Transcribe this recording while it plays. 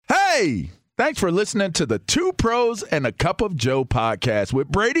Hey, thanks for listening to the Two Pros and a Cup of Joe podcast with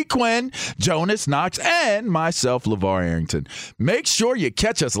Brady Quinn, Jonas Knox, and myself, LaVar Arrington. Make sure you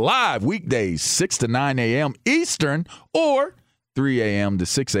catch us live weekdays 6 to 9 a.m. Eastern or 3 a.m. to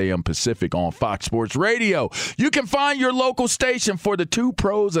 6 a.m. Pacific on Fox Sports Radio. You can find your local station for the Two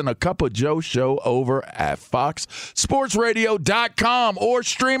Pros and a Cup of Joe show over at foxsportsradio.com or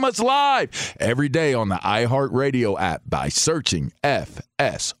stream us live every day on the iHeartRadio app by searching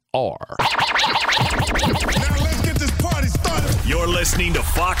FSR. Now let's get this party started. You're listening to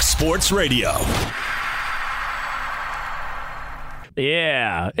Fox Sports Radio.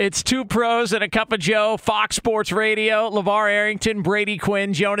 Yeah, it's Two Pros and a Cup of Joe, Fox Sports Radio. LaVar Arrington, Brady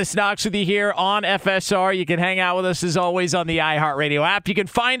Quinn, Jonas Knox with you here on FSR. You can hang out with us, as always, on the iHeartRadio app. You can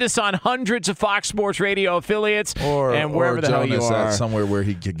find us on hundreds of Fox Sports Radio affiliates and wherever the hell you are. Somewhere where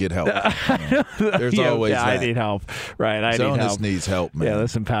he could get help. There's always that. I need help. Right, I need help. Jonas needs help, man. Yeah,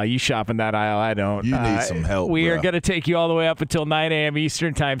 listen, pal, you shop in that aisle. I don't. You need some help, We bro. are going to take you all the way up until 9 a.m.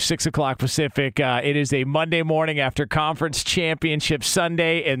 Eastern Time, 6 o'clock Pacific. It is a Monday morning after Conference Championship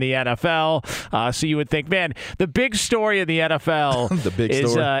Sunday in the NFL. So you would think, man, the big story in the NFL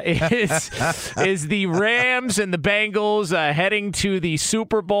is the Rams and the Bengals heading to the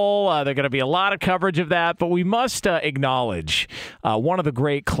Super Bowl. There's going to be a lot of coverage of that, but we must acknowledge one of the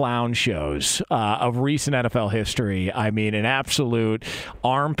great clown shows of recent NFL history. I mean, an absolute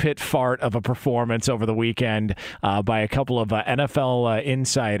armpit fart of a performance over the weekend by a couple of NFL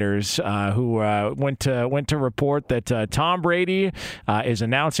insiders who went to report that Tom Brady is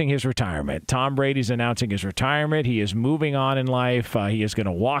announcing his retirement. Tom Brady's announcing his retirement. He is moving on in life. He is going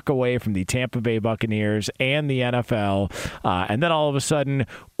to walk away from the Tampa Bay Buccaneers and the NFL. And then all of a sudden,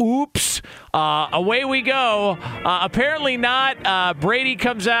 oops, away we go. Apparently not. Brady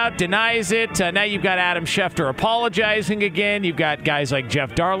comes out, denies it. Now you've got Adam Schefter apologizing again. You've got guys like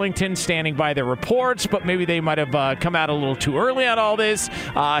Jeff Darlington standing by their reports, but maybe they might have come out a little too early on all this.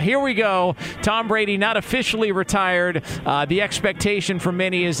 Here we go. Tom Brady not officially retired. The expectation for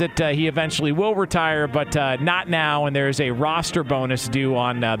many is that he eventually will retire, but not now, and there's a roster bonus due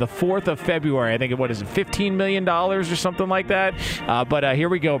on the 4th of February. I think, what is it, $15 million or something like that? But here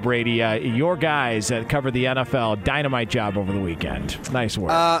we go, Brady. Your guys that cover the NFL, dynamite job over the weekend. Nice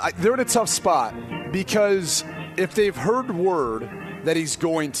work. They're in a tough spot because if they've heard word that he's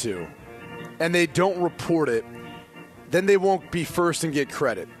going to and they don't report it, then they won't be first and get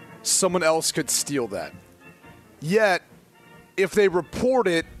credit. Someone else could steal that. Yet, if they report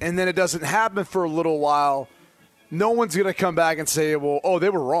it and then it doesn't happen for a little while, no one's going to come back and say, well, oh, they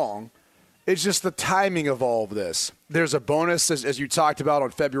were wrong. It's just the timing of all of this. There's a bonus, as you talked about, on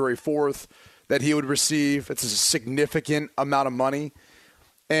February 4th that he would receive. It's a significant amount of money.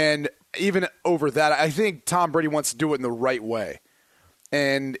 And even over that, I think Tom Brady wants to do it in the right way.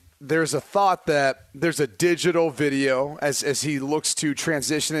 And there's a thought that there's a digital video as he looks to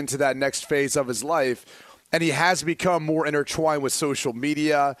transition into that next phase of his life. And he has become more intertwined with social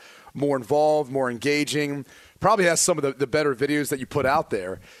media, more involved, more engaging, probably has some of the better videos that you put out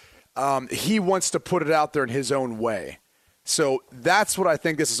there. He wants to put it out there in his own way. So that's what I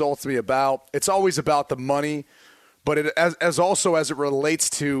think this is ultimately about. It's always about the money, but as also as it relates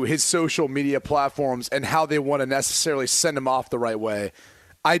to his social media platforms and how they want to necessarily send him off the right way,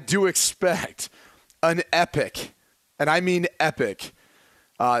 I do expect an epic, and I mean epic,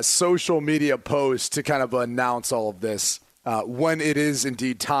 social media post to kind of announce all of this when it is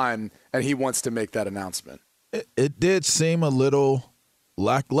indeed time and he wants to make that announcement. It did seem a little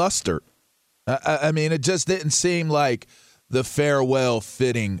lackluster. I mean, it just didn't seem like the farewell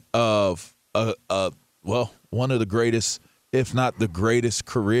fitting of, one of the greatest, if not the greatest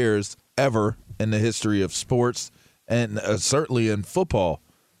careers ever in the history of sports and certainly in football.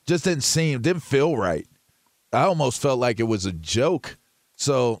 Just didn't feel right. I almost felt like it was a joke.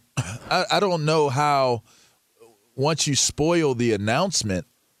 So I don't know how, once you spoil the announcement,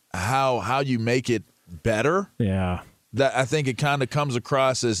 how you make it better. Yeah. That I think it kind of comes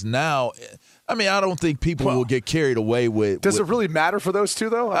across as now. I mean, I don't think people will get carried away with. Does it really matter for those two,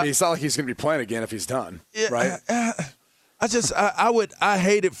 though? I mean, it's not like he's going to be playing again if he's done, right? I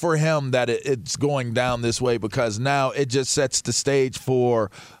hate it for him that it's going down this way, because now it just sets the stage for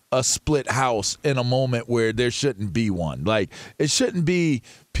a split house in a moment where there shouldn't be one. Like, it shouldn't be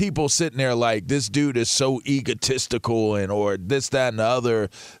people sitting there like, this dude is so egotistical or this, that, and the other.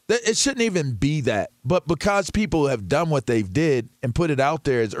 It shouldn't even be that. But because people have done what they've did and put it out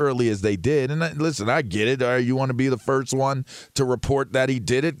there as early as they did, and listen, I get it. You want to be the first one to report that he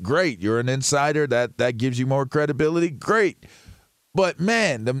did it? Great. You're an insider. That gives you more credibility. Great. But,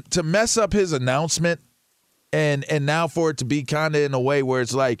 man, to mess up his announcement And now for it to be kind of in a way where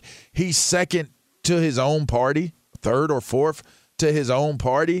it's like he's second to his own party, third or fourth to his own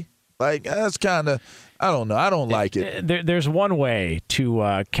party, like that's kind of, I don't know. I don't like it. There's one way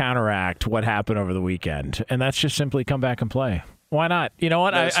to counteract what happened over the weekend, and that's just simply come back and play. Why not? You know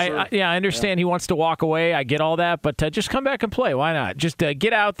what? I understand he wants to walk away. I get all that, but just come back and play. Why not? Just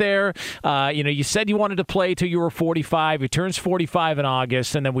get out there. You said you wanted to play till you were 45. He turns 45 in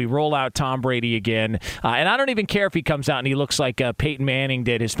August, and then we roll out Tom Brady again. And I don't even care if he comes out and he looks like Peyton Manning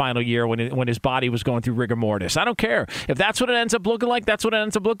did his final year when his body was going through rigor mortis. I don't care. If that's what it ends up looking like, that's what it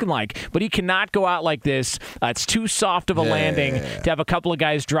ends up looking like. But he cannot go out like this. It's too soft of a landing to have a couple of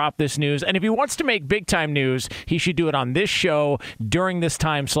guys drop this news. And if he wants to make big-time news, he should do it on this show during this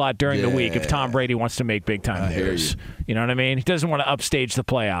time slot during the week if Tom Brady wants to make big-time news. You know what I mean? He doesn't want to upstage the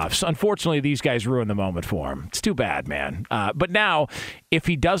playoffs. Unfortunately, these guys ruin the moment for him. It's too bad, man. But now, if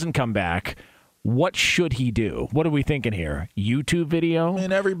he doesn't come back, what should he do? What are we thinking here? YouTube video? I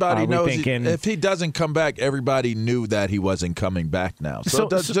mean, everybody knows if he doesn't come back, everybody knew that he wasn't coming back now. So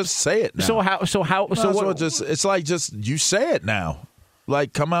just say it now. It's like you say it now.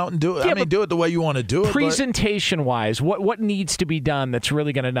 Like, come out and do it. Yeah, do it the way you want to do it. Presentation-wise, what needs to be done that's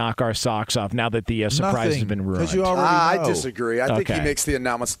really going to knock our socks off now that the surprise has been ruined? You already know. I disagree. I think he makes the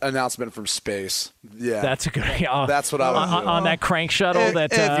announcement from space. Yeah, that's a good. That's what I was on that crank shuttle.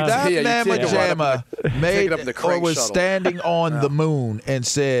 If that Mamma made or was standing on the moon and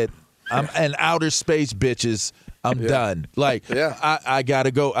said, "I'm in outer space, bitches." I'm done. Like, I got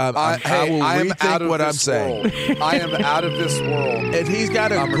to go. I will rethink what I'm saying. I am out of this world. And he's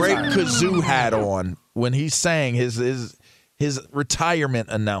got a great kazoo hat on when he's saying his retirement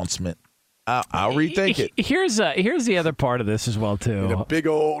announcement. I'll rethink it. Here's the other part of this as well too. A big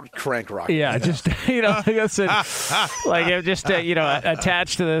old crank rocket. Yeah, just listen, like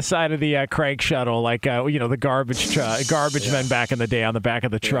attached to the side of the crank shuttle, like the garbage men back in the day on the back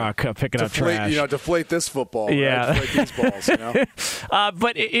of the truck picking up trash. Deflate this football. Yeah, right? Deflate these balls.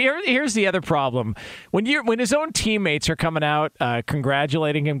 But here's the other problem: when his own teammates are coming out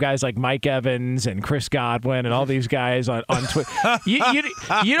congratulating him, guys like Mike Evans and Chris Godwin and all these guys on Twitter,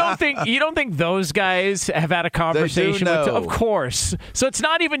 you don't think those guys have had a conversation with him? Of course. So it's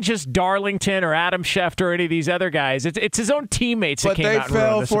not even just Darlington or Adam Schefter or any of these other guys. It's his own teammates that came out and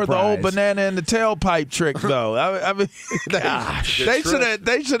ruined the surprise. But they fell for the old banana in the tailpipe trick, though. I mean,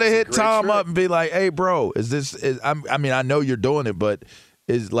 they should have hit Tom up and be like, "Hey, bro, I know you're doing it, but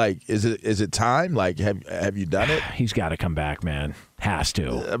is it time? Like, have you done it?" He's got to come back, man. Has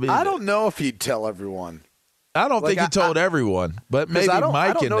to. I don't know if he'd tell everyone. I don't think he told everyone, but maybe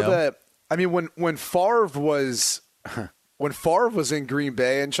Mike and them. That. I mean, when Favre was in Green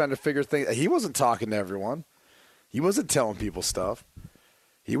Bay and trying to figure things, he wasn't talking to everyone. He wasn't telling people stuff.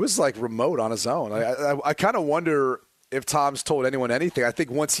 He was like remote on his own. I kind of wonder if Tom's told anyone anything. I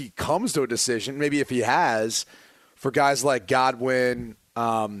think once he comes to a decision, maybe if he has, for guys like Godwin,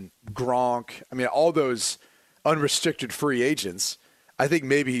 Gronk, I mean, all those unrestricted free agents, I think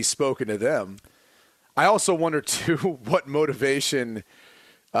maybe he's spoken to them. I also wonder too what motivation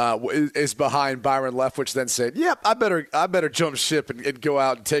is behind Byron Leftwich then saying, "Yep, I better jump ship and go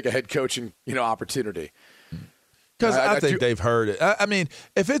out and take a head coaching opportunity." Because I think they've heard it. I mean,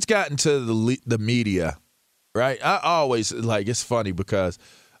 if it's gotten to the media, right? I always it's funny because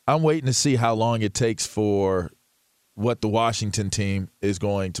I'm waiting to see how long it takes for what the Washington team is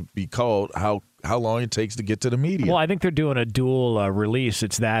going to be called, how long it takes to get to the media. Well, I think they're doing a dual release.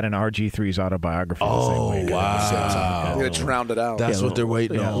 It's that and RG3's autobiography. Oh, wow. It's rounded out. That's what they're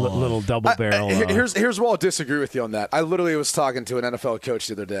waiting on. Little double barrel. Here's where I'll disagree with you on that. I literally was talking to an NFL coach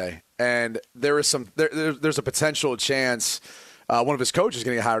the other day, and there's a potential chance one of his coaches is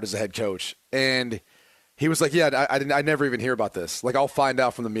going to get hired as a head coach. And he was like, "Yeah, I never even hear about this. Like, I'll find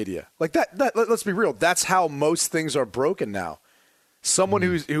out from the media." Like that. Let's be real. That's how most things are broken now. Someone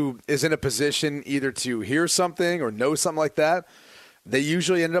who is in a position either to hear something or know something like that, they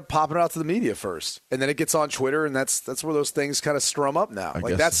usually end up popping it out to the media first, and then it gets on Twitter, and that's where those things kind of strum up now.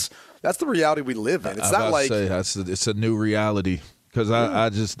 That's the reality we live in. It's not like it's a new reality because I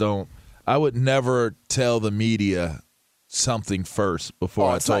just don't. I would never tell the media something first before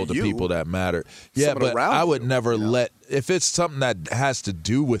I told the people that mattered. Yeah, but I would never let if it's something that has to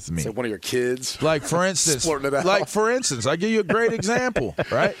do with me. Say one of your kids. Like for instance, I give you a great example,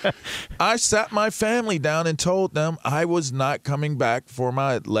 right? I sat my family down and told them I was not coming back for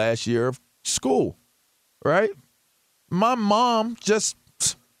my last year of school. Right? My mom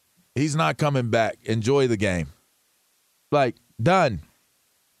he's not coming back. Enjoy the game. Like, done.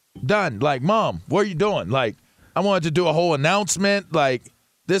 Like, Mom, what are you doing? Like, I wanted to do a whole announcement. Like,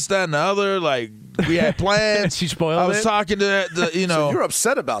 this, that, and the other. Like, we had plans. She spoiled it. I was talking to the. So you're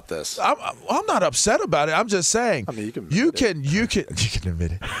upset about this. I'm not upset about it. I'm just saying. I mean, you can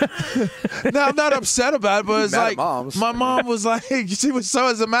admit it. No, I'm not upset about it, but it's like my mom was like, she was so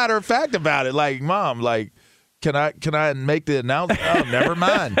as a matter of fact about it. Like, Mom, like, can I make the announcement? Oh, never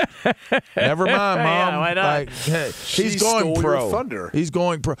mind. Never mind, Mom. Yeah, why not? Like, hey, he's going stole pro. your thunder. He's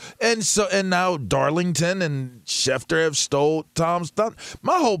going pro. And now Darlington and Schefter have stole Tom's thunder.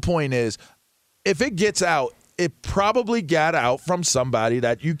 My whole point is, if it gets out, it probably got out from somebody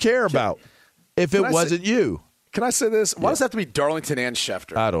that you care about. If it wasn't you. Can I say this? Why does it have to be Darlington and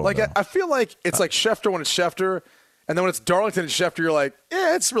Schefter? I don't know. I feel like it's like Schefter when it's Schefter, and then when it's Darlington and Schefter, you're like,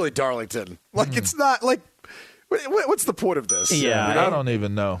 yeah, it's really Darlington. Like, it's not like, what's the point of this? Yeah, I don't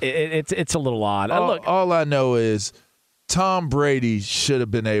even know. It's a little odd. All I know is Tom Brady should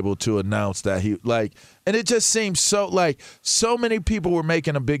have been able to announce that and it just seems so many people were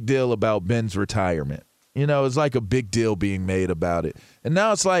making a big deal about Ben's retirement. It's like a big deal being made about it. And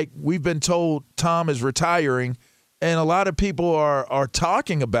now it's like we've been told Tom is retiring, and a lot of people are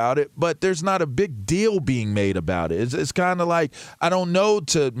talking about it, but there's not a big deal being made about it. It's kind of like, I don't know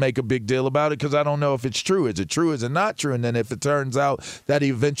to make a big deal about it because I don't know if it's true. Is it true? Is it not true? And then if it turns out that he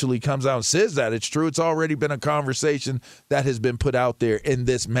eventually comes out and says that it's true, it's already been a conversation that has been put out there in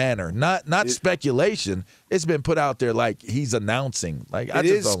this manner. Not speculation. It's been put out there like he's announcing. Like, I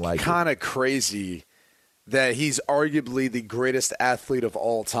just don't like it. It is kind of crazy that he's arguably the greatest athlete of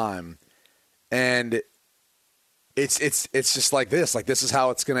all time. And it's just like this. Like, this is how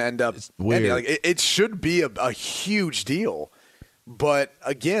it's going to end up. It's weird. Like, it should be a huge deal. But,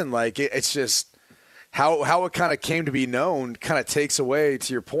 again, like, it's just how it kind of came to be known kind of takes away,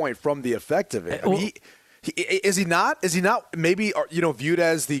 to your point, from the effect of it. I mean, is he not maybe viewed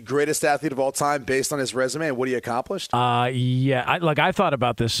as the greatest athlete of all time based on his resume and what he accomplished? Yeah. I thought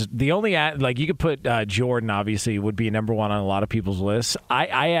about this. The only you could put Jordan, obviously, would be number one on a lot of people's lists.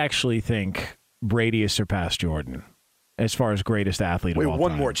 I actually think Brady has surpassed Jordan as far as greatest athlete of all time.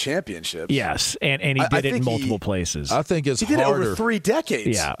 Won more championships. Yes, and he did it in multiple places. I think it's he harder. did it over 3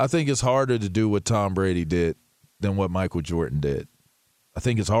 decades. Yeah. I think it's harder to do what Tom Brady did than what Michael Jordan did. I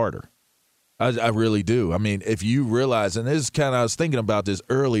think it's harder. I really do. I mean, if you realize, and this is I was thinking about this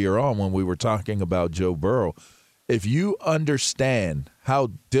earlier on when we were talking about Joe Burrow. If you understand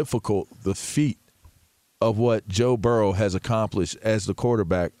how difficult the feat of what Joe Burrow has accomplished as the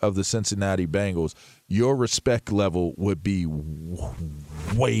quarterback of the Cincinnati Bengals, your respect level would be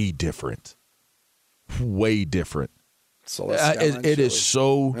way different. Way different. So it is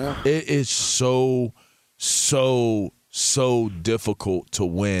so difficult to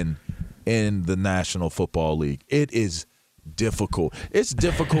win in the National Football League. It is difficult. It's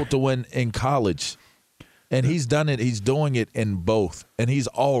difficult to win in college. And he's done it. He's doing it in both. And he's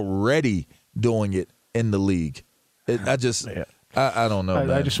already doing it in the league. I don't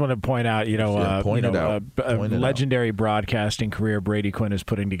know. I just want to point out, a legendary broadcasting career Brady Quinn is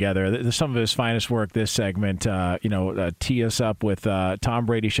putting together. Some of his finest work this segment, tee us up with Tom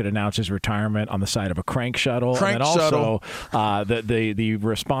Brady should announce his retirement on the side of a crank shuttle. And also, the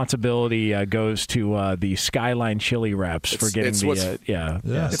responsibility goes to the Skyline Chili reps for getting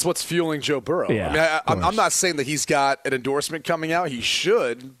It's what's fueling Joe Burrow. Yeah, I mean, I'm not saying that he's got an endorsement coming out. He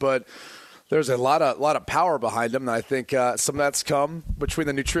should, but there's a lot of power behind him, and I think some of that's come between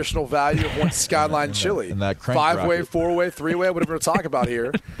the nutritional value of one Skyline chili, and that crank 5-way, rocket. 4-way, 3-way, whatever we're talking about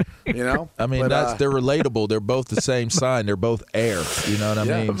here. I mean, they're relatable. They're both the same sign. They're both air. You know what I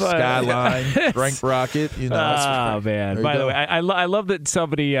mean? Skyline, crank rocket. Oh man! By the way, I love that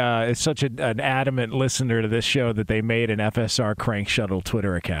somebody is such an adamant listener to this show that they made an FSR Crank Shuttle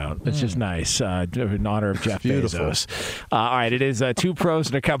Twitter account. It's just nice in honor of Jeff Bezos. All right, it is 2 pros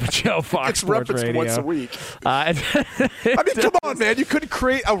and a cup of Joe. Fox Sports Radio. Once a week. I mean, come on, man! You couldn't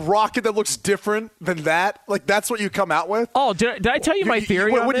create a rocket that looks different than that. Like, that's what you come out with. Oh, did I tell you my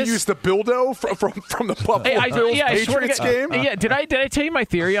theory on this? Use the Bildo from the Buffalo Bills Patriots game? Yeah, did I tell you my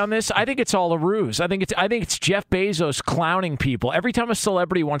theory on this? I think it's all a ruse. I think it's Jeff Bezos clowning people. Every time a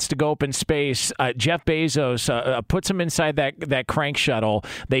celebrity wants to go up in space, Jeff Bezos puts them inside that crank shuttle.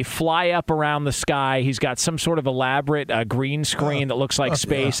 They fly up around the sky. He's got some sort of elaborate green screen that looks like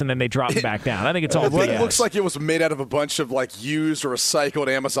space, and then they drop him back down. I think it's all BS. It looks like it was made out of a bunch of used or recycled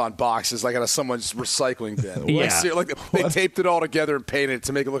Amazon boxes, out of someone's recycling bin. Yeah. They taped it all together and painted it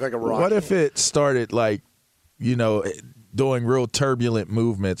to make it look like a rocket. What if it started doing real turbulent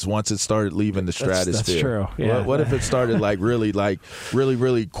movements once it started leaving the stratosphere? That's true. Yeah. What if it started really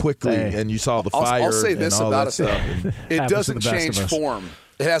quickly, and you saw the fire? I'll say this and all about that it, stuff. though. It doesn't change form.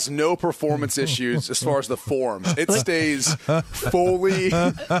 It has no performance issues as far as the forms. It stays fully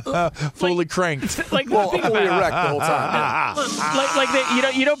cranked. fully erect the whole time.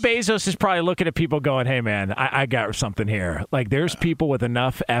 Bezos is probably looking at people going, "Hey, man, I got something here." Like, there's people with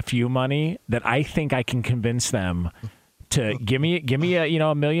enough FU money that I think I can convince them to give me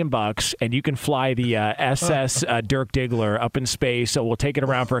 $1 million, and you can fly the SS Dirk Diggler up in space. So we'll take it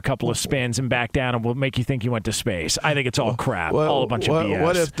around for a couple of spins and back down, and we'll make you think you went to space. I think it's all crap, all a bunch of BS.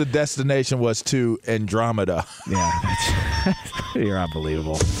 What if the destination was to Andromeda? Yeah, you're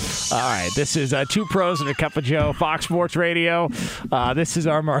unbelievable. All right, this is Two Pros and a Cup of Joe, Fox Sports Radio. This is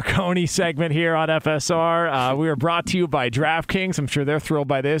our Marconi segment here on FSR. We are brought to you by DraftKings. I'm sure they're thrilled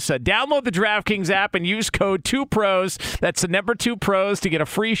by this. Download the DraftKings app and use code 2PROS. That's the number 2 Pros to get a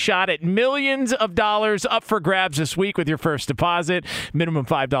free shot at millions of dollars up for grabs this week with your first deposit. Minimum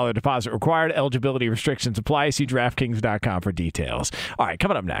 $5 deposit required. Eligibility restrictions apply. See DraftKings.com for details. All right,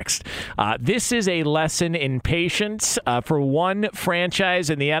 coming up next. This is a lesson in patience for one franchise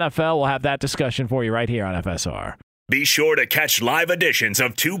in the NFL. We'll have that discussion for you right here on FSR. Be sure to catch live editions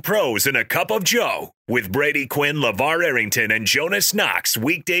of Two Pros and a Cup of Joe with Brady Quinn, LaVar Arrington, and Jonas Knox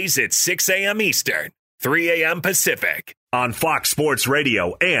weekdays at 6 a.m. Eastern, 3 a.m. Pacific on Fox Sports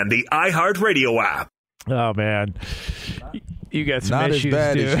Radio and the iHeartRadio app. Oh, man. You got some not issues, as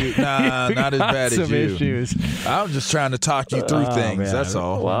bad dude. as you. Nah, not as bad as you. Issues. I was just trying to talk you through things. Man. That's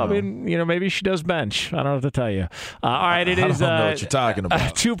all. Well, I mean, maybe she does bench. I don't know what to tell you. All right, it is. I don't know what you're talking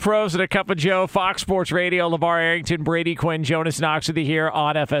about. Two Pros and a Cup of Joe, Fox Sports Radio, LaVar Arrington, Brady Quinn, Jonas Knox with you here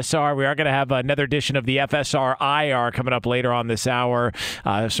on FSR. We are going to have another edition of the FSR IR coming up later on this hour.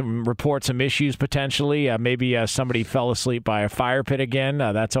 Some reports, some issues potentially. Maybe somebody fell asleep by a fire pit again.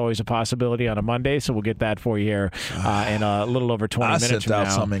 That's always a possibility on a Monday, so we'll get that for you here in a little over 20 minutes. Sent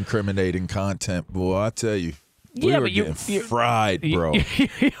out some incriminating content, boy. I tell you, we were getting fried, bro.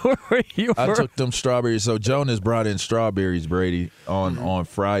 I took them strawberries. So Jonas brought in strawberries, Brady, on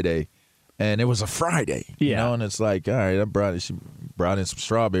Friday, and it was a Friday, you know. And it's like, all right, she brought in some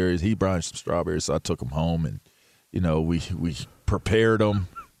strawberries. He brought in some strawberries, so I took them home, and we prepared them.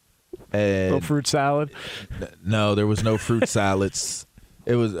 And no fruit salad. No, there was no fruit salads.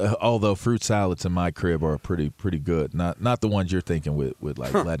 It was, although fruit salads in my crib are pretty good. Not the ones you're thinking with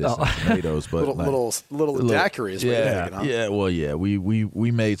like lettuce and tomatoes, but little daiquiris. Yeah.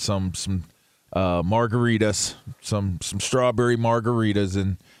 We made some margaritas, some strawberry margaritas,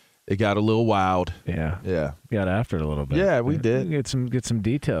 and it got a little wild. Yeah. Got after it a little bit. Yeah, we did. Get some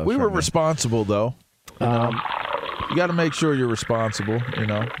details. We were responsible though. You got to make sure you're responsible.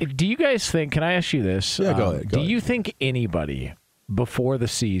 Do you guys think? Can I ask you this? Yeah, go ahead. Do you think anybody before the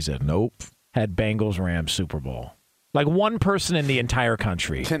season had Bengals-Rams Super Bowl? Like one person in the entire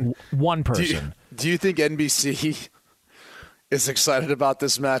country. One person. Do you think NBC is excited about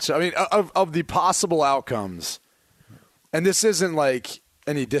this match? I mean, of the possible outcomes, and this isn't like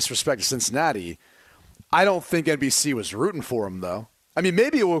any disrespect to Cincinnati, I don't think NBC was rooting for him, though. I mean,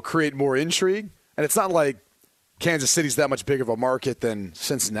 maybe it will create more intrigue, and it's not like Kansas City's that much bigger of a market than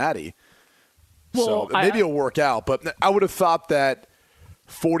Cincinnati. Well, so maybe it'll work out. But I would have thought that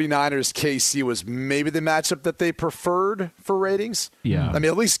 49ers KC was maybe the matchup that they preferred for ratings. Yeah. I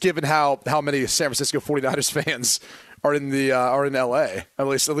mean, at least given how many San Francisco 49ers fans are in LA. At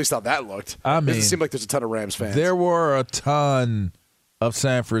least how that looked. I mean, it doesn't seem like there's a ton of Rams fans. There were a ton of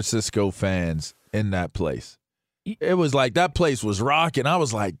San Francisco fans in that place. It was like that place was rocking. I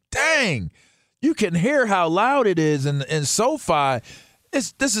was like, dang, you can hear how loud it is in SoFi.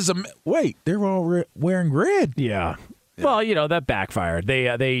 They're all wearing red. Yeah. Well, that backfired. They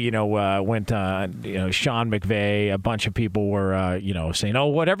went, Sean McVay, a bunch of people were, saying, oh,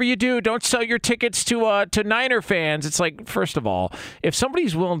 whatever you do, don't sell your tickets to Niner fans. It's like, first of all, if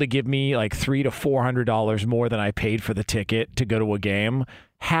somebody's willing to give me like $300 to $400 more than I paid for the ticket to go to a game,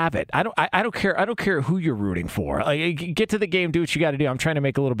 have it. I don't care. I don't care who you're rooting for. Like, get to the game, do what you got to do. I'm trying to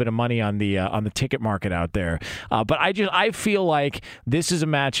make a little bit of money on the ticket market out there. But I feel like this is a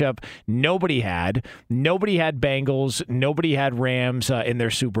matchup nobody had. Nobody had Bengals. Nobody had Rams in their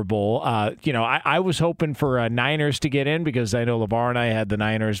Super Bowl. I was hoping for Niners to get in because I know LaVar and I had the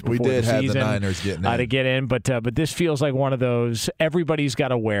Niners before the season. We did have the Niners getting in. To get in, but this feels like one of those. Everybody's got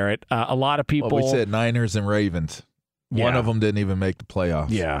to wear it. A lot of people. Well, we said Niners and Ravens. One of them didn't even make the playoffs.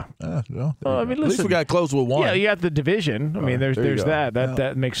 Yeah. At least we got close with one. Yeah, you got the division. I mean, there's that.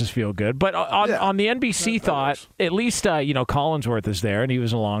 That makes us feel good. But on the NBC thought, at least Collinsworth is there, and he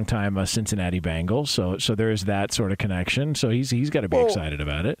was a long-time Cincinnati Bengals. So there is that sort of connection. So he's got to be excited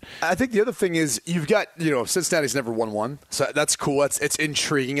about it. I think the other thing is you've got Cincinnati's never won one, so that's cool. It's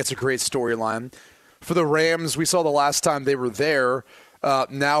intriguing. It's a great storyline. For the Rams, we saw the last time they were there.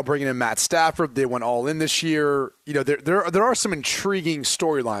 Now bringing in Matt Stafford, they went all in this year. There are some intriguing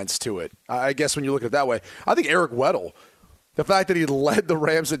storylines to it. I guess when you look at it that way, I think Eric Weddle, the fact that he led the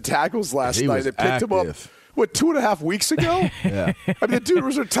Rams in tackles last night, they picked him up 2.5 weeks ago. Yeah, I mean the dude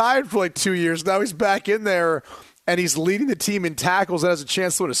was retired for like 2 years. Now he's back in there and he's leading the team in tackles and has a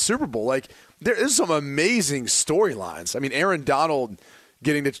chance to win a Super Bowl. Like there is some amazing storylines. I mean Aaron Donald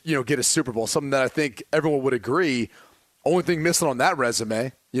getting to get a Super Bowl, something that I think everyone would agree. Only thing missing on that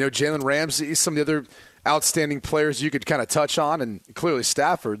resume, Jalen Ramsey, some of the other outstanding players you could kind of touch on, and clearly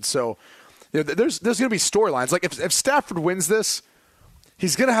Stafford. So, there's going to be storylines. Like if Stafford wins this,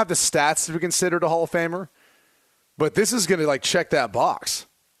 he's going to have the stats to be considered a Hall of Famer. But this is going to check that box.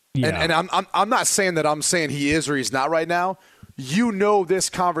 Yeah. And I'm not saying that I'm saying he is or he's not right now.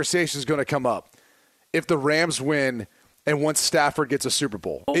 This conversation is going to come up if the Rams win. And once Stafford gets a Super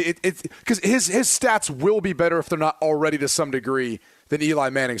Bowl, because his stats will be better if they're not already to some degree than Eli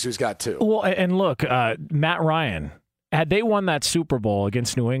Manning's, who's got 2. Well, and look, Matt Ryan, had they won that Super Bowl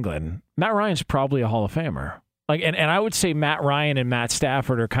against New England, Matt Ryan's probably a Hall of Famer. And I would say Matt Ryan and Matt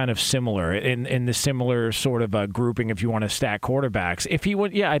Stafford are kind of similar in the similar sort of grouping if you want to stack quarterbacks. If he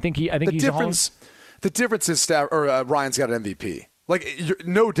would, I think he's the difference is Ryan's got an MVP.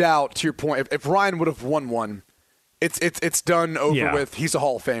 No doubt to your point, if Ryan would have won one. It's done over with. He's a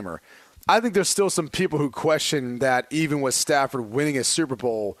Hall of Famer. I think there's still some people who question that even with Stafford winning a Super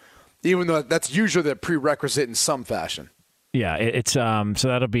Bowl, even though that's usually the prerequisite in some fashion. Yeah, it's so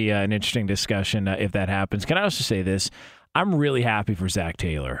that'll be an interesting discussion if that happens. Can I also say this? I'm really happy for Zach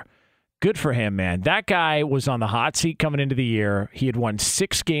Taylor. Good for him, man. That guy was on the hot seat coming into the year. He had won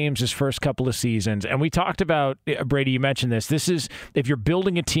 6 games his first couple of seasons. And we talked about, Brady, you mentioned this. This is, if you're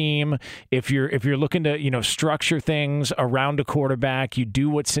building a team, if you're looking to, structure things around a quarterback, you do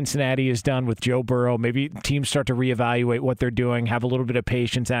what Cincinnati has done with Joe Burrow. Maybe teams start to reevaluate what they're doing, have a little bit of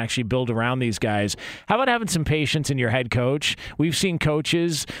patience, and actually build around these guys. How about having some patience in your head coach? We've seen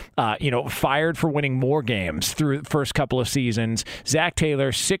coaches, fired for winning more games through the first couple of seasons. Zach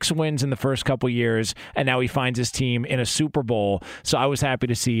Taylor, 6 wins in the first couple years, and now he finds his team in a Super Bowl. So I was happy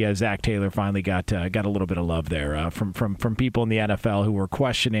to see Zach Taylor finally got a little bit of love there from people in the NFL who were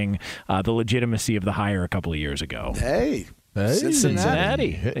questioning the legitimacy of the hire a couple of years ago. Hey.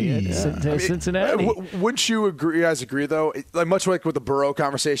 Cincinnati. Cincinnati. Wouldn't you guys agree, though? Much like with the Burrow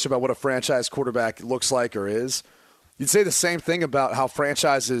conversation about what a franchise quarterback looks like or is, you'd say the same thing about how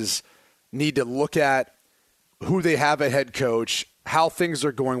franchises need to look at who they have at head coach, how things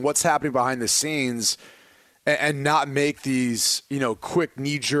are going, what's happening behind the scenes, and not make these, quick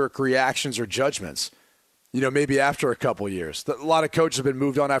knee-jerk reactions or judgments, maybe after a couple of years. A lot of coaches have been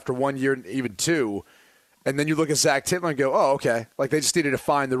moved on after 1 year, even 2, and then you look at Zach Taylor and go, oh, okay. They just needed to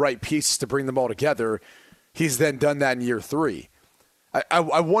find the right pieces to bring them all together. He's then done that in year 3.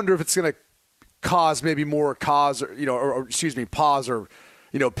 I wonder if it's going to cause maybe more pause or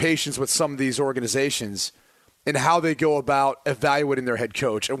patience with some of these organizations and how they go about evaluating their head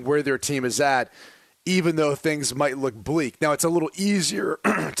coach and where their team is at, even though things might look bleak. Now, it's a little easier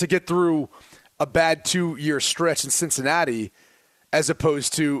to get through a bad 2-year stretch in Cincinnati as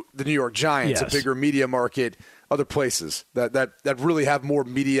opposed to the New York Giants, yes. A bigger media market, other places that really have more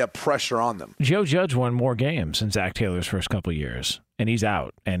media pressure on them. Joe Judge won more games in Zach Taylor's first couple of years, and he's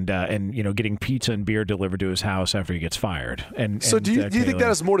out, and getting pizza and beer delivered to his house after he gets fired. So do you think that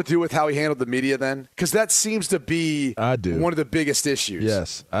has more to do with how he handled the media then? Because that seems to be one of the biggest issues.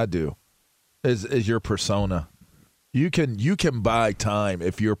 Yes, I do. Is your persona. You can buy time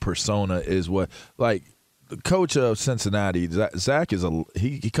if your persona is what, like the coach of Cincinnati, Zach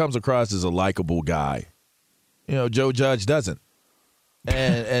he comes across as a likable guy. Joe Judge doesn't.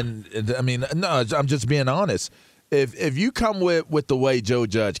 And I mean, no, I'm just being honest. If you come with the way Joe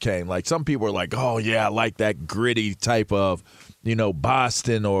Judge came, like some people are like, oh yeah, I like that gritty type of,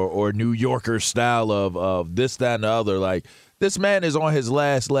 Boston or New Yorker style of this, that, and the other. Like this man is on his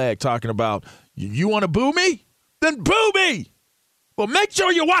last leg talking about, you want to boo me? Then boo me. Well, make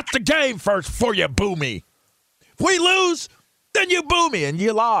sure you watch the game first before you boo me. If we lose, then you boo me, and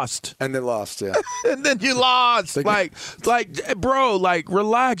you lost. And then lost, yeah. And then you lost. Bro,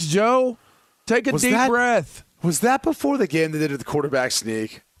 relax, Joe. Take a deep breath. Was that before the game they did the quarterback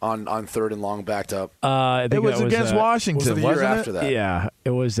sneak on 3rd and long backed up? It was against Washington, wasn't it? After that? Yeah, it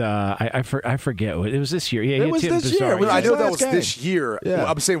was. I forget. It was this year. Yeah, it was this year. I know that was this year. Yeah.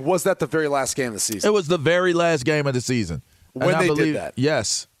 I'm saying, was that the very last game of the season? It was the very last game of the season. When they did that?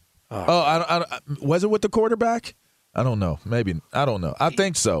 Yes. I was it with the quarterback? I don't know. Maybe. I don't know. I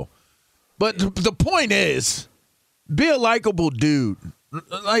think so. But the point is, be a likable dude.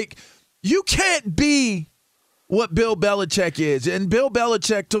 You can't be what Bill Belichick is. And Bill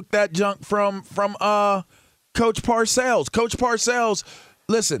Belichick took that junk from Coach Parcells. Coach Parcells,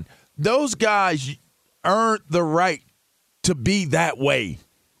 listen, those guys earned the right to be that way.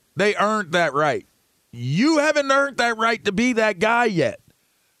 They earned that right. You haven't earned that right to be that guy yet.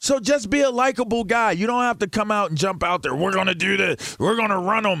 So just be a likable guy. You don't have to come out and jump out there. We're going to do this. We're going to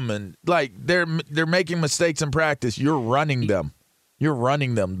run them. And, like, they're making mistakes in practice. You're running them. You're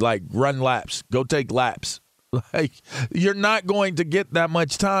running them. Like, run laps. Go take laps. Like, you're not going to get that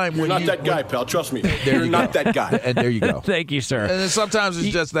much time. You're not that guy, pal. Trust me. You're not that guy. And there you go. Thank you, sir. And sometimes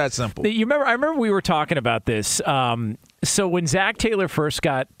it's just that simple. I remember we were talking about this. So when Zach Taylor first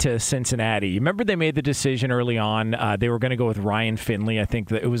got to Cincinnati, you remember they made the decision early on. They were going to go with Ryan Finley. I think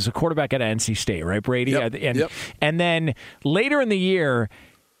that it was a quarterback at NC State, right, Brady? Yep. And then later in the year,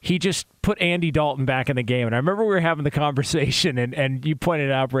 he just put Andy Dalton back in the game. And I remember we were having the conversation, and you pointed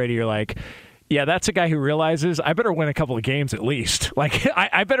out, Brady, you're like, yeah, that's a guy who realizes I better win a couple of games at least. Like,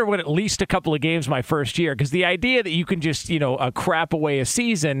 I better win at least a couple of games my first year, because the idea that you can just, crap away a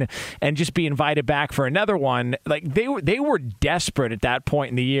season and just be invited back for another one, like they were desperate at that point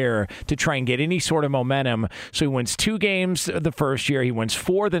in the year to try and get any sort of momentum. So he wins 2 games the first year. He wins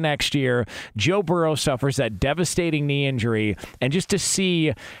 4 the next year. Joe Burrow suffers that devastating knee injury. And just to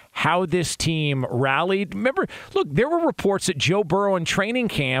see how this team rallied. Remember, look, there were reports that Joe Burrow in training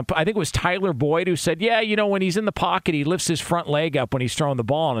camp, I think it was Tyler Boyd who said, yeah, when he's in the pocket, he lifts his front leg up when he's throwing the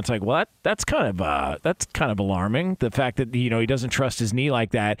ball. And it's like, well, that's kind of alarming, the fact that, he doesn't trust his knee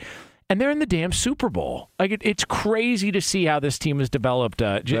like that. And they're in the damn Super Bowl. Like, it's crazy to see how this team has developed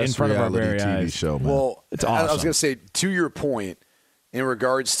in front of our very TV eyes. show, man. Well, it's awesome. I was going to say, to your point, in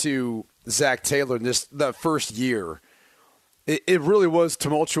regards to Zach Taylor in that first year, it really was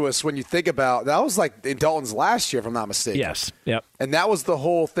tumultuous when you think about that. Was like in Dalton's last year, if I'm not mistaken. Yes. Yep. And that was the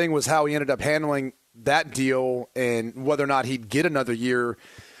whole thing, was how he ended up handling that deal and whether or not he'd get another year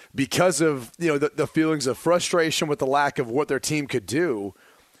because of the feelings of frustration with the lack of what their team could do.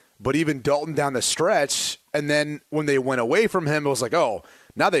 But even Dalton down the stretch, and then when they went away from him, it was like, oh,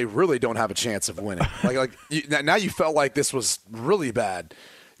 now they really don't have a chance of winning. Now you felt like this was really bad.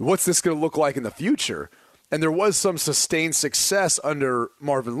 What's this going to look like in the future? And there was some sustained success under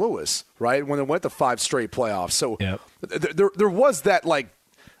Marvin Lewis, right, when they went to 5 straight playoffs. So there was that, like,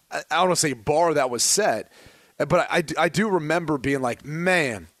 I don't want to say bar that was set, but I do remember being like,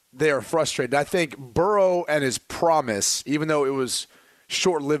 man, they are frustrated. I think Burrow and his promise, even though it was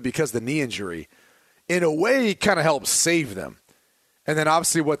short-lived because of the knee injury, in a way kind of helped save them. And then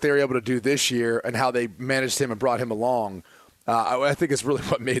obviously what they were able to do this year and how they managed him and brought him along, I think is really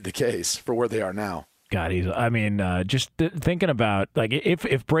what made the case for where they are now. God, just thinking about, like,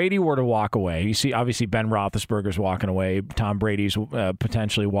 if Brady were to walk away, you see, obviously Ben Roethlisberger's walking away, Tom Brady's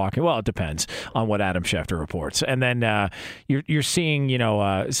potentially walking. Well, it depends on what Adam Schefter reports, and then you're seeing,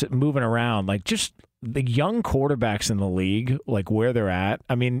 moving around, like, just the young quarterbacks in the league, like where they're at.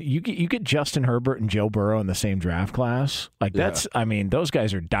 I mean, you get Justin Herbert and Joe Burrow in the same draft class. Like, that's, I mean, those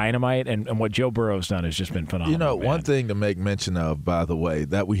guys are dynamite, and what Joe Burrow's done has just been phenomenal. One thing to make mention of, by the way,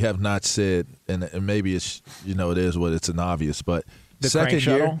 that we have not said, and maybe it's, it is what it's an obvious, but the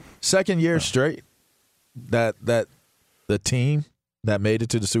second year straight that the team that made it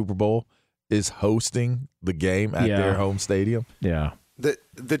to the Super Bowl is hosting the game at their home stadium. Yeah.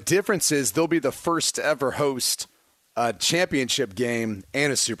 The difference is they'll be the first to ever host a championship game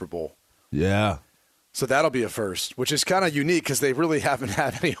and a Super Bowl. Yeah. So that'll be a first, which is kind of unique because they really haven't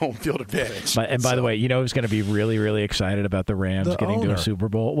had any home field advantage. By the way, who's going to be really, really excited about the Rams getting to a Super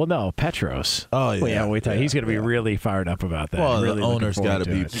Bowl? Well, no, Petros. Oh, yeah. He's going to be really fired up about that. Well, really the owner's got to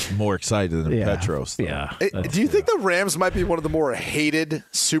be more excited than Petros. Though. Yeah. Do you think the Rams might be one of the more hated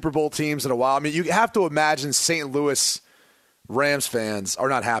Super Bowl teams in a while? I mean, you have to imagine St. Louis Rams fans are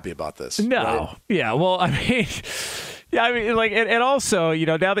not happy about this. No. Right? Yeah. Well, I mean, like, and also,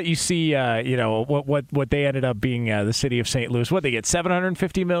 now that you see, what they ended up being, the city of St. Louis, what they get,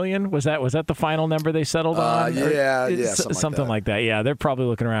 $750 million? Was that the final number they settled on? Something like that. Yeah, they're probably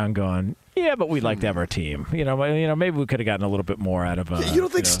looking around going, yeah, but we'd like to have our team. Maybe we could have gotten a little bit more out of. You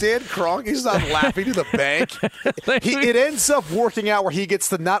don't think Stan Kroenke's not laughing to the bank? It ends up working out where he gets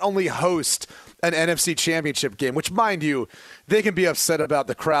to not only host an NFC championship game, which, mind you, they can be upset about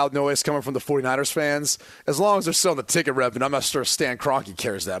the crowd noise coming from the 49ers fans. As long as they're selling the ticket revenue, I'm not sure Stan Kroenke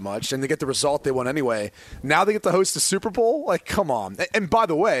cares that much. And they get the result they want anyway. Now they get to host the Super Bowl? Like, come on. And by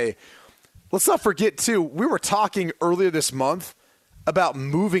the way, let's not forget, too, we were talking earlier this month about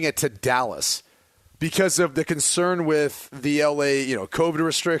moving it to Dallas because of the concern with the LA, COVID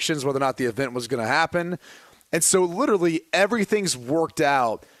restrictions, whether or not the event was going to happen. And so literally everything's worked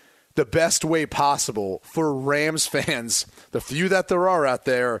out the best way possible for Rams fans, the few that there are out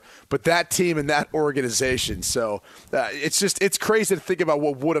there, but that team and that organization. So it's crazy to think about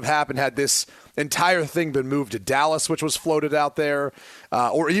what would have happened had this entire thing been moved to Dallas, which was floated out there,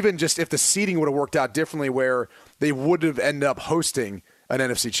 or even just if the seating would have worked out differently where they would have ended up hosting an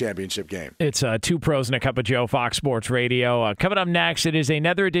NFC Championship game. It's Two Pros and a Cup of Joe, Fox Sports Radio. Coming up next, it is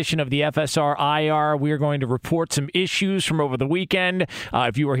another edition of the FSR IR. We are going to report some issues from over the weekend.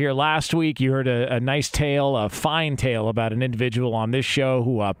 If you were here last week, you heard a nice tale, a fine tale about an individual on this show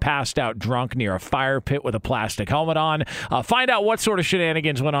who passed out drunk near a fire pit with a plastic helmet on. Find out what sort of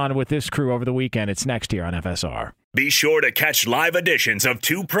shenanigans went on with this crew over the weekend. It's next here on FSR. Be sure to catch live editions of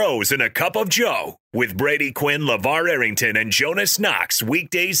Two Pros and a Cup of Joe with Brady Quinn, LaVar Arrington, and Jonas Knox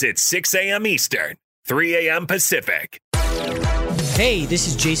weekdays at 6 a.m. Eastern, 3 a.m. Pacific. Hey, this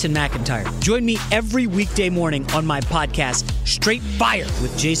is Jason McIntyre. Join me every weekday morning on my podcast, Straight Fire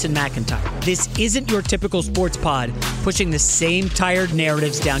with Jason McIntyre. This isn't your typical sports pod pushing the same tired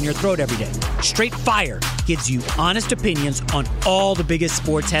narratives down your throat every day. Straight Fire gives you honest opinions on all the biggest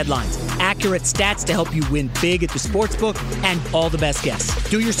sports headlines, accurate stats to help you win big at the sportsbook, and all the best guests.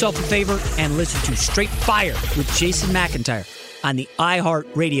 Do yourself a favor and listen to Straight Fire with Jason McIntyre on the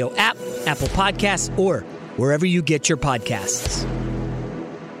iHeartRadio app, Apple Podcasts, or wherever you get your podcasts.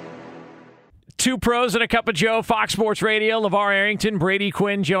 Two Pros and a Cup of Joe, Fox Sports Radio, LaVar Arrington, Brady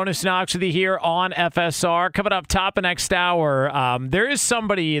Quinn, Jonas Knox with you here on FSR. Coming up top of next hour, there is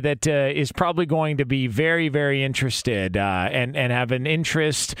somebody that is probably going to be very, very interested and have an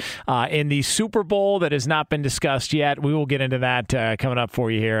interest in the Super Bowl that has not been discussed yet. We will get into that coming up for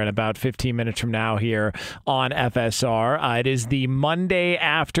you here in about 15 minutes from now here on FSR. It is the Monday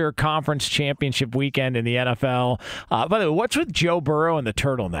after Conference Championship weekend in the NFL. By the way, what's with Joe Burrow and the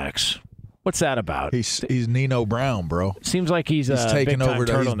turtlenecks? What's that about? He's Nino Brown, bro. Seems like he's taking over.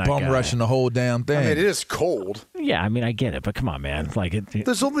 He's bum rushing the whole damn thing. I mean, it is cold. Yeah, I mean, I get it, but come on, man.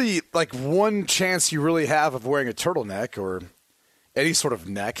 There's only like one chance you really have of wearing a turtleneck or any sort of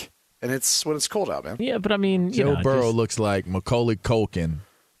neck, and it's when it's cold out, man. Yeah, but I mean, Joe Burrow looks like Macaulay Culkin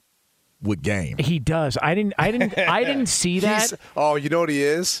with game. He does. I didn't see that. You know what he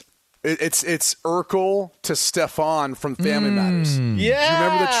is? It's Urkel to Stefan from Family Matters. Yeah. Do you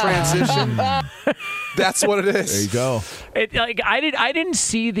remember the transition? That's what it is. There you go. I didn't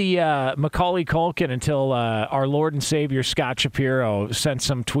see the Macaulay Culkin until our Lord and Savior Scott Shapiro sent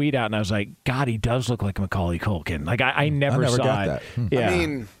some tweet out, and I was like, God, he does look like Macaulay Culkin. Like I never saw got it. That. Yeah. I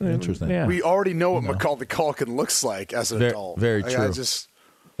mean, interesting. Yeah. We already know what Macaulay Culkin looks like as an adult. Very true.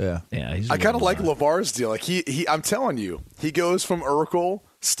 Yeah. I kind of like LaVar's deal. Like he, I'm telling you, he goes from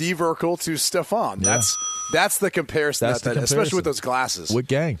Steve Urkel to Stefan. Yeah. That's the comparison. Especially with those glasses. With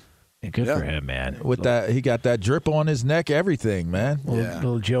gang. Yeah, good for him, man. With that, he got that drip on his neck, everything, man.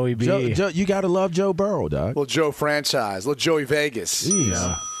 Little Joey B. Joe, you got to love Joe Burrow, dog. Little Joe franchise. Little Joey Vegas.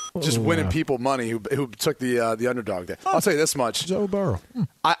 Yeah. Just winning people money who took the underdog there. I'll tell you this much. Joe Burrow.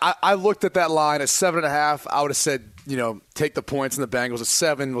 I looked at that line at 7.5. I would have said, take the points in the Bengals at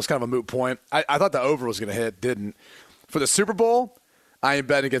 7 was kind of a moot point. I thought the over was going to hit, didn't. For the Super Bowl, I ain't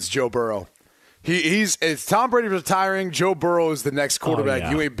betting against Joe Burrow. It's Tom Brady retiring. Joe Burrow is the next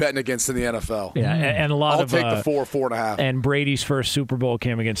quarterback you ain't betting against in the NFL. Yeah, and a lot I'll take the 4.5. And Brady's first Super Bowl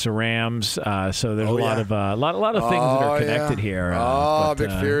came against the Rams, so there's a lot of things that are connected here.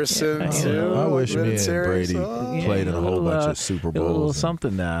 McPherson too. I wish me and Brady played in a whole bunch of Super Bowls. A little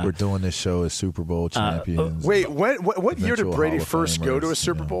something. We're doing this show as Super Bowl champions. Wait, what year did Brady first go to a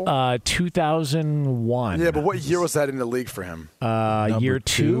Super Bowl? 2001. Yeah, but what year was that in the league for him? Year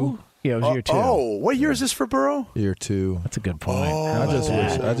 2. Yeah, it was year 2. Oh, what year is this for Burrow? Year 2. That's a good point. I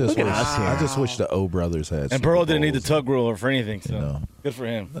just wish the O brothers had. And Burrow didn't need the tug ruler for anything, so good for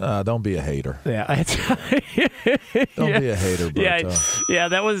him. Don't be a hater. Yeah, don't be a hater, bro. Yeah,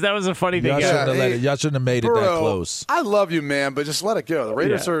 that was a funny thing. Y'all shouldn't have made Burrow, it that close. I love you, man, but just let it go. The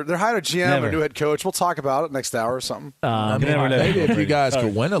Raiders they're hiring a GM, a new head coach. We'll talk about it next hour or something. Maybe if you guys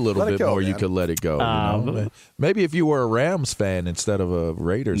could win a little bit more, you could let it go. Maybe if you were a Rams fan instead of a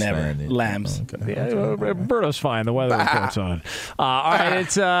Raiders fan. Lambs. Okay. Yeah, Berto's fine. The weather report's on. All right,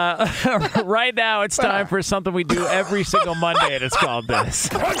 it's right now. It's time for something we do every single Monday, and it's called this.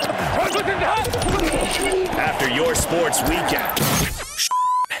 After your sports weekend,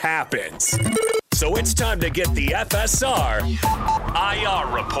 happens. So it's time to get the FSR IR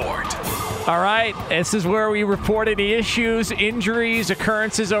report. All right, this is where we report any issues, injuries,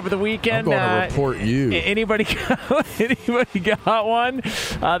 occurrences over the weekend. I'm going to report you. Anybody got one?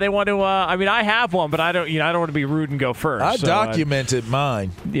 They want to. I have one, but I don't. I don't want to be rude and go first. I documented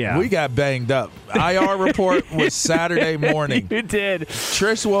mine. Yeah, we got banged up. IR report was Saturday morning. You did.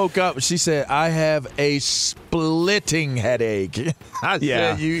 Trish woke up. She said, "I have a splitting headache." I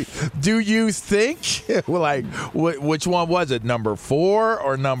said, "Do you think?" Well, like, which one was it? Number 4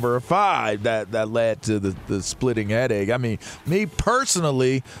 or number 5 that led to the splitting headache? I mean, me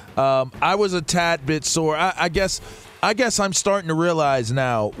personally, I was a tad bit sore. I guess I'm starting to realize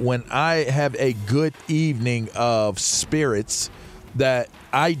now when I have a good evening of spirits that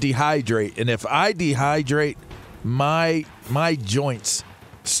I dehydrate, and if I dehydrate, my joints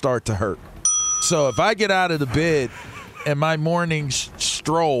start to hurt. So if I get out of the bed and my morning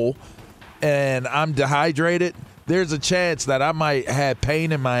stroll and I'm dehydrated, there's a chance that I might have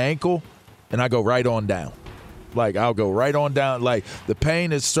pain in my ankle and I go right on down. Like, I'll go right on down. Like, the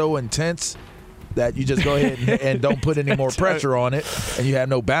pain is so intense that you just go ahead and don't put any more pressure on it, and you have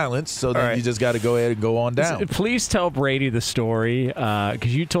no balance, so then you just got to go ahead and go on down. Please tell Brady the story,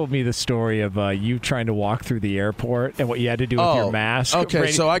 because you told me the story of you trying to walk through the airport and what you had to do with your mask. Okay,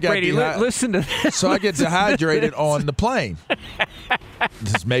 Brady, so I got listen to this. So I get dehydrated on the plane.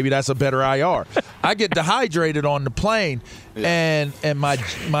 Maybe that's a better IR. I get dehydrated on the plane, and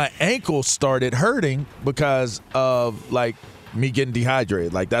my ankle started hurting because of, like, me getting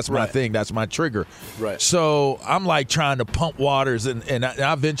dehydrated. Like, that's my thing. That's my trigger. Right. So I'm like trying to pump waters, and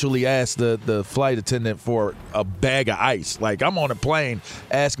I eventually asked the flight attendant for a bag of ice. Like, I'm on a plane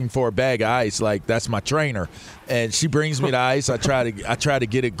asking for a bag of ice. Like, that's my trainer. And she brings me the ice. I try to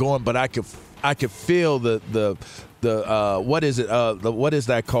get it going, but I could feel the what is it? What is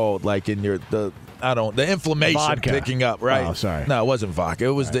that called? Like, in your the inflammation vodka. Picking up, right? Oh, sorry. No, it wasn't vodka.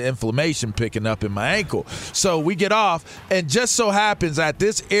 It was the inflammation picking up in my ankle. So we get off, and just so happens at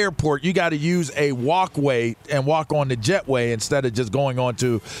this airport, you got to use a walkway and walk on the jetway instead of just going on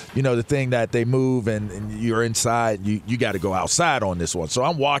to, the thing that they move and you're inside. You got to go outside on this one. So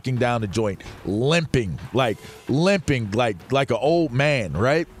I'm walking down the joint, limping like an old man,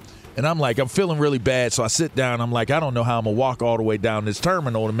 right? And I'm feeling really bad. So I sit down. I'm like, I don't know how I'm going to walk all the way down this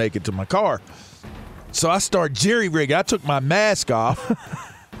terminal to make it to my car. So I start jerry-rigging. I took my mask off,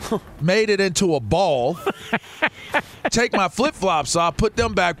 made it into a ball, take my flip-flops off, put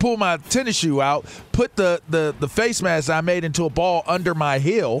them back, pull my tennis shoe out, put the face mask I made into a ball under my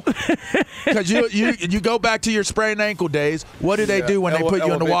heel. Because you go back to your sprained ankle days, what do they do when they put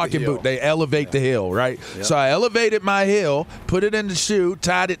you in the walking boot? They elevate the heel, right? Yeah. So I elevated my heel, put it in the shoe,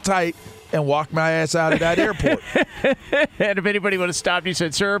 tied it tight, and walked my ass out of that airport. And if anybody would have stopped you,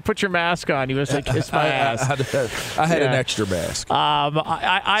 said, "Sir, put your mask on," you would have said, "Kiss my ass." I had an extra mask.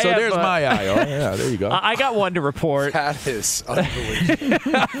 There's my IR. Yeah, there you go. I got one to report. That is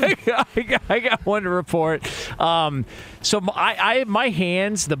unbelievable. I got one to report. So my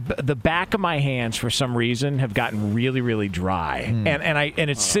hands, the back of my hands, for some reason, have gotten really, really dry, and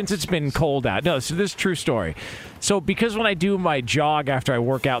it's since it's been cold out. No, so this is a true story. So because when I do my jog after I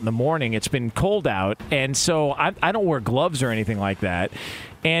work out in the morning, it's been cold out, and so I don't wear gloves or anything like that.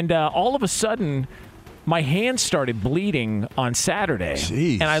 And all of a sudden, my hand started bleeding on Saturday.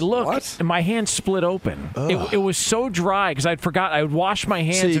 Jeez, and I looked, and my hand split open. It was so dry because I'd forgot. I would wash my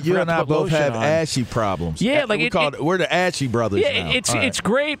hands. See, and you and I both have on. ashy problems. Yeah, we're the ashy brothers. Yeah, now. It's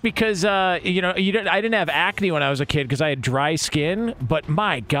great because I didn't have acne when I was a kid because I had dry skin. But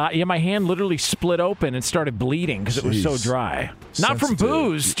my God, my hand literally split open and started bleeding because it was so dry. Not from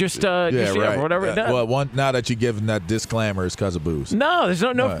booze, just whatever. Yeah. Well, now that you're giving that disclaimer, it's because of booze. No,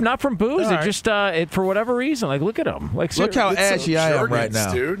 there's not from booze. It just for whatever reason. Like, look at them. Like, look how ashy I am right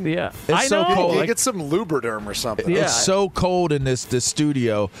now, dude. Yeah, it's so cold. You get some Lubriderm or something. Yeah. It's so cold in this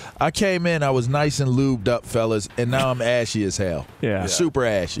studio. I came in, I was nice and lubed up, fellas, and now I'm ashy as hell. Yeah, super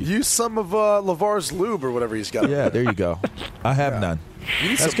ashy. Use some of LaVar's lube or whatever he's got. Yeah, there you go. I have none.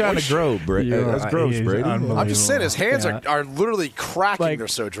 That's kind of gross, Brady. That's gross, Brady. I'm just saying, his hands are literally cracking. They're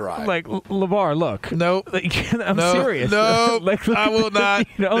so dry. Like, LaVar, look. No. I'm serious. No, I will not.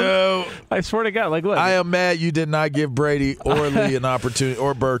 No. I swear to God. Like, look. I am mad you did not give Brady or Lee an opportunity,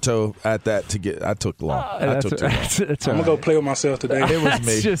 or Berto at that to get. I took long. I took too long. I'm going to go play with myself today. It was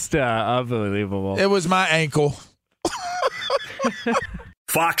me. It's just unbelievable. It was my ankle.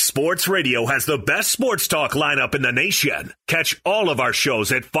 Fox Sports Radio has the best sports talk lineup in the nation. Catch all of our shows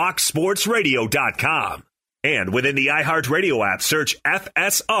at foxsportsradio.com. And within the iHeartRadio app, search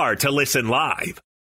FSR to listen live.